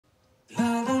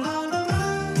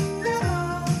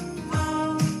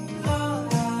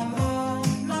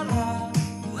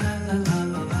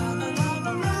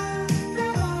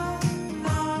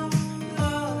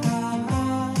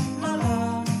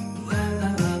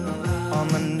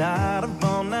night of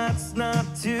all nights not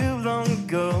too long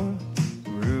ago,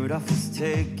 Rudolph was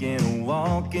taking a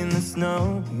walk in the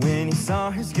snow when he saw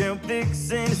his girl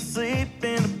Vixen asleep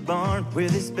in the barn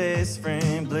with his best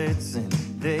friend Blitzen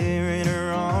there in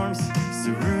her arms.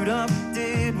 So Rudolph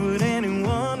did what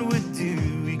anyone would do.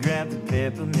 He grabbed a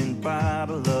peppermint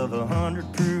bottle of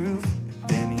 100 proof.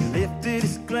 Then he lifted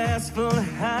his glass full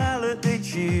of holiday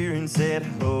cheer and said,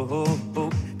 ho, ho,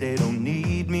 ho, they don't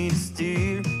need me to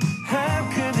steer. How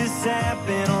could this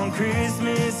happen on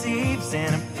Christmas Eve?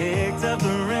 Santa picked up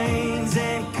the reins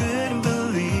and couldn't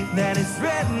believe that his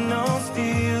red-nosed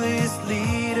fearless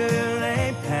leader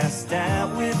lay passed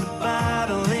out with a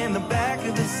bottle in the back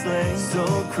of the sleigh. So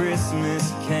Christmas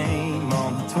came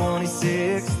on the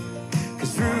 26th,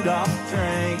 'cause Rudolph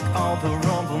drank all the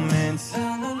Rumple Minze.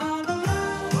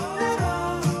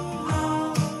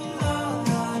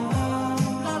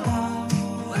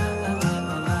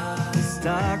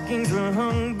 Stockings were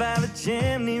hung by the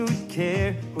chimney with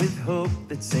care, with hope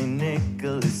that St.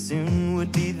 Nicholas soon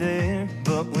would be there.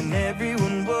 But when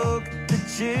everyone woke, the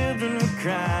children were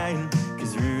crying,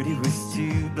 'cause Rudy was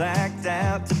too blacked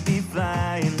out to be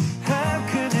flying. How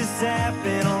could this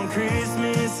happen on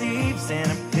Christmas Eve?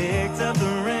 Santa picked up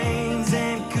the reins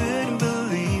and couldn't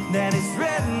believe that his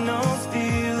red-nosed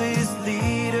fearless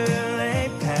leader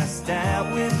lay passed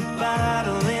out with a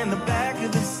bottle in the back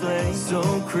of the sleigh. So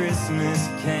Christmas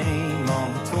came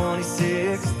on the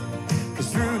 26th,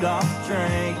 'cause Rudolph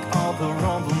drank all the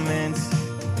Rumple Minze.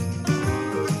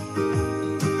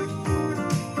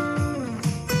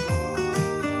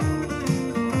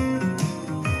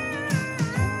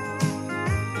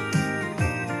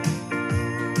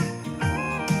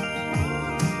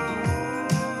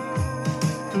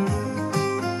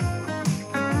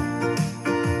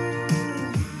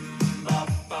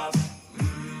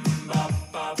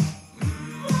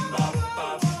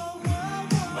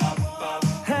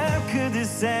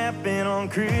 Happened on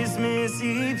Christmas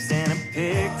Eve. Santa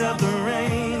picked up the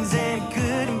reins and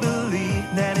couldn't believe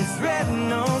that his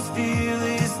red-nosed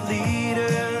fearless leader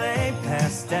lay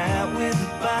passed out with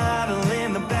a bottle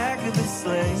in the back of the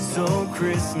sleigh. So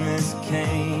Christmas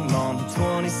came on the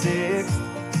 26th.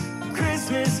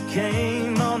 Christmas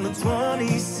came on the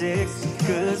 26th,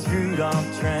 'cause Rudolph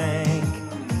drank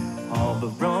all the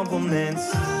Rumple Minze.